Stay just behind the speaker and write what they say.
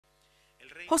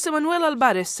José Manuel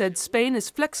Álvarez said Spain is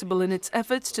flexible in its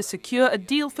efforts to secure a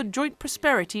deal for joint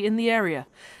prosperity in the area,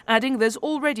 adding there's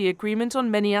already agreement on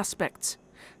many aspects.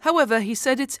 However, he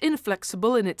said it's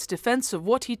inflexible in its defense of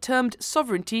what he termed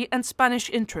sovereignty and Spanish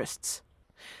interests.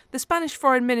 The Spanish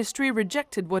Foreign Ministry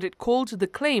rejected what it called the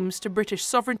claims to British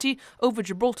sovereignty over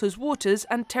Gibraltar's waters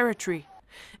and territory.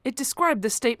 It described the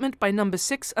statement by Number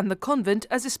 6 and the convent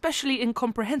as especially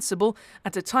incomprehensible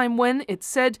at a time when, it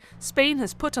said, Spain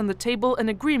has put on the table an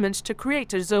agreement to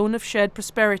create a zone of shared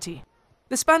prosperity.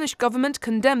 The Spanish government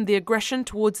condemned the aggression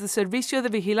towards the Servicio de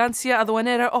Vigilancia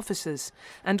Aduanera officers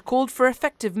and called for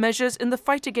effective measures in the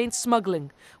fight against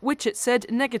smuggling, which it said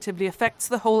negatively affects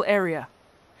the whole area.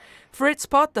 For its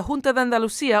part, the Junta de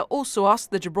Andalucía also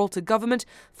asked the Gibraltar government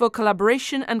for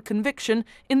collaboration and conviction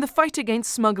in the fight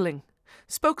against smuggling.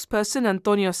 Spokesperson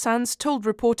Antonio Sanz told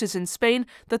reporters in Spain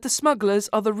that the smugglers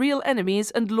are the real enemies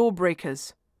and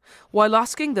lawbreakers. While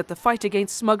asking that the fight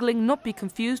against smuggling not be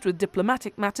confused with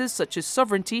diplomatic matters such as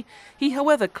sovereignty, he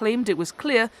however claimed it was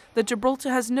clear that Gibraltar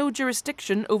has no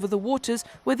jurisdiction over the waters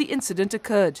where the incident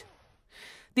occurred.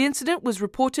 The incident was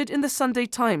reported in the Sunday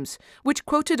Times, which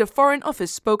quoted a Foreign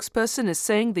Office spokesperson as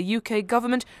saying the UK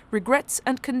government regrets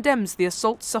and condemns the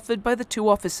assault suffered by the two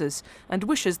officers and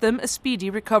wishes them a speedy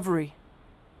recovery.